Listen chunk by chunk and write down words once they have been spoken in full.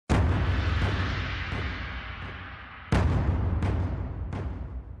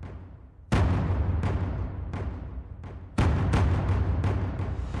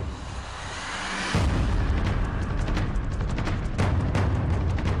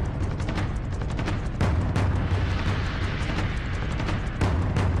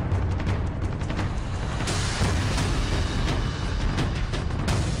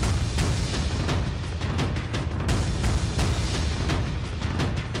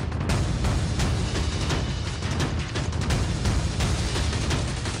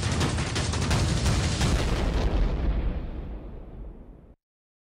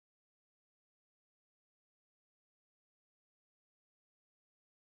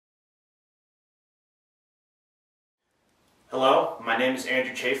Hello, my name is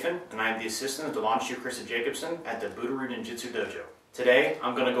Andrew Chafin, and I am the assistant of Delonshu Krista Jacobson at the Budo Ryu Ninjutsu Dojo. Today,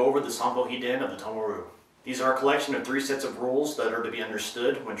 I'm going to go over the Sanpo Hiden of the Tomo Ryu. These are a collection of 3 sets of rules that are to be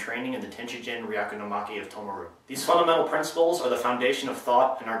understood when training in the Tenchijin Ryaku no Maki of Tomo Ryu. These fundamental principles are the foundation of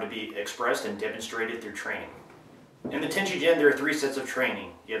thought and are to be expressed and demonstrated through training. In the Tenchijin, there are 3 sets of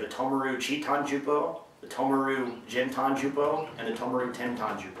training. You have the Tomo Ryu Chitan Jupo, the Tomo Ryu Jintan Jupo, and the Tomo Ryu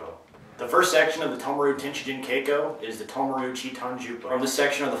Tentan Jupo. The first section of the Tomo Ryu Tenchijin Keiko is the Tomo Ryu Chitan Jupo. From this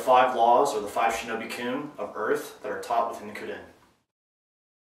section are the 5 laws, or the 5 Shinobi-kun of Earth, that are taught within the Kuden.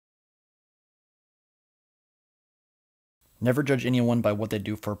 Never judge anyone by what they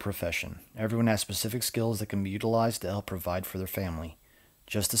do for a profession. Everyone has specific skills that can be utilized to help provide for their family.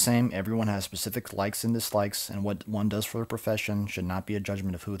 Just the same, everyone has specific likes and dislikes, and what one does for their profession should not be a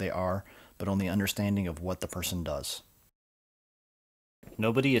judgment of who they are, but only understanding of what the person does.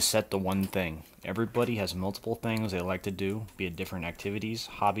 Nobody is set to one thing. Everybody has multiple things they like to do, be it different activities,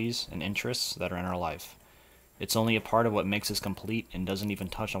 hobbies, and interests that are in our life. It's only a part of what makes us complete and doesn't even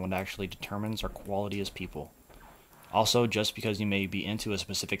touch on what actually determines our quality as people. Also, just because you may be into a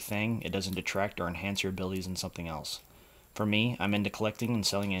specific thing, it doesn't detract or enhance your abilities in something else. For me, I'm into collecting and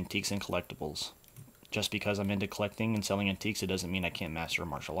selling antiques and collectibles. Just because I'm into collecting and selling antiques, it doesn't mean I can't master a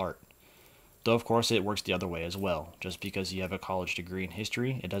martial art. Though of course it works the other way as well. Just because you have a college degree in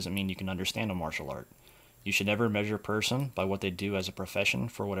history, it doesn't mean you can understand a martial art. You should never measure a person by what they do as a profession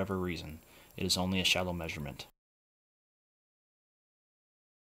for whatever reason. It is only a shallow measurement.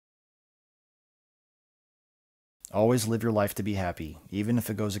 Always live your life to be happy, even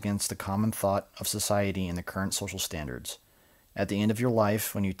if it goes against the common thought of society and the current social standards. At the end of your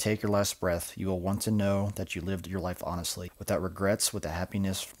life, when you take your last breath, you will want to know that you lived your life honestly, without regrets, with the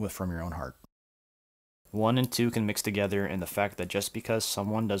happiness from your own heart. 1 and 2 can mix together in the fact that just because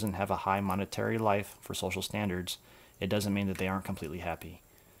someone doesn't have a high monetary life for social standards, it doesn't mean that they aren't completely happy.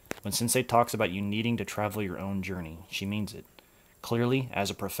 When Sensei talks about you needing to travel your own journey, she means it. Clearly, as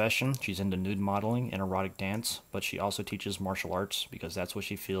a profession, she's into nude modeling and erotic dance, but she also teaches martial arts because that's what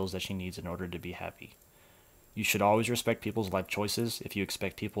she feels that she needs in order to be happy. You should always respect people's life choices if you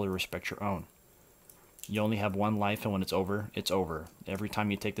expect people to respect your own. You only have one life, and when it's over, it's over. Every time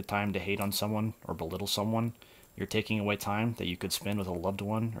you take the time to hate on someone or belittle someone, you're taking away time that you could spend with a loved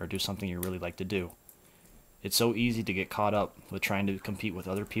one or do something you really like to do. It's so easy to get caught up with trying to compete with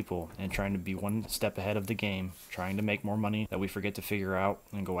other people and trying to be one step ahead of the game, trying to make more money, that we forget to figure out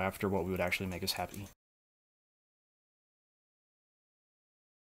and go after what would actually make us happy.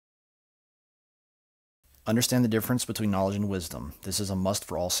 Understand the difference between knowledge and wisdom. This is a must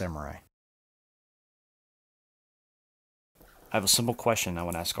for all samurai. I have a simple question I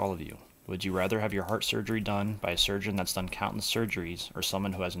want to ask all of you. Would you rather have your heart surgery done by a surgeon that's done countless surgeries, or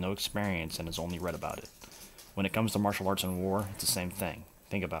someone who has no experience and has only read about it? When it comes to martial arts and war, it's the same thing.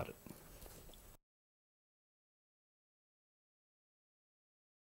 Think about it.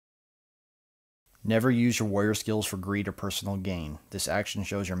 Never use your warrior skills for greed or personal gain. This action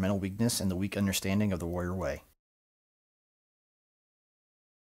shows your mental weakness and the weak understanding of the warrior way.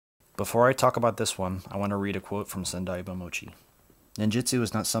 Before I talk about this one, I want to read a quote from Sendai Momochi. Ninjutsu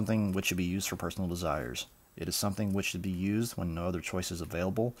is not something which should be used for personal desires. It is something which should be used when no other choice is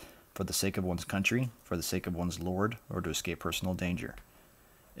available, for the sake of one's country, for the sake of one's lord, or to escape personal danger.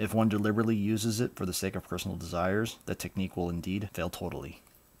 If one deliberately uses it for the sake of personal desires, the technique will indeed fail totally.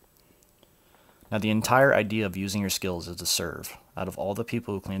 Now, the entire idea of using your skills is to serve. Out of all the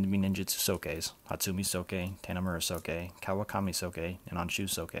people who claim to be ninjutsu sokes, Hatsumi Soke, Tanamura Soke, Kawakami Soke, and Anshu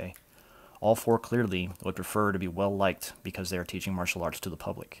Soke, all 4 clearly would prefer to be well liked because they are teaching martial arts to the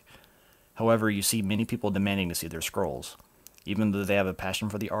public. However, you see many people demanding to see their scrolls. Even though they have a passion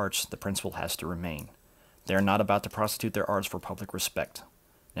for the arts, the principle has to remain. They are not about to prostitute their arts for public respect.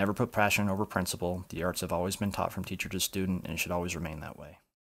 Never put passion over principle. The arts have always been taught from teacher to student and should always remain that way.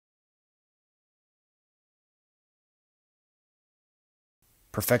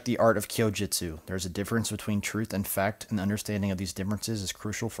 Perfect the art of Kyojitsu. There is a difference between truth and fact, and understanding of these differences is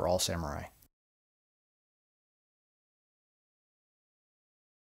crucial for all samurai.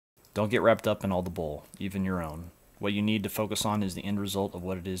 Don't get wrapped up in all the bull, even your own. What you need to focus on is the end result of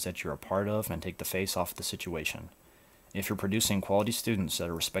what it is that you're a part of, and take the face off the situation. If you're producing quality students that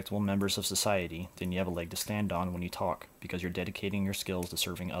are respectable members of society, then you have a leg to stand on when you talk, because you're dedicating your skills to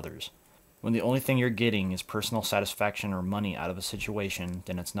serving others. When the only thing you're getting is personal satisfaction or money out of a situation,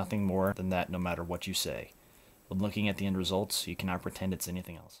 then it's nothing more than that no matter what you say. When looking at the end results, you cannot pretend it's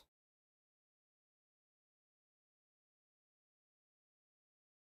anything else.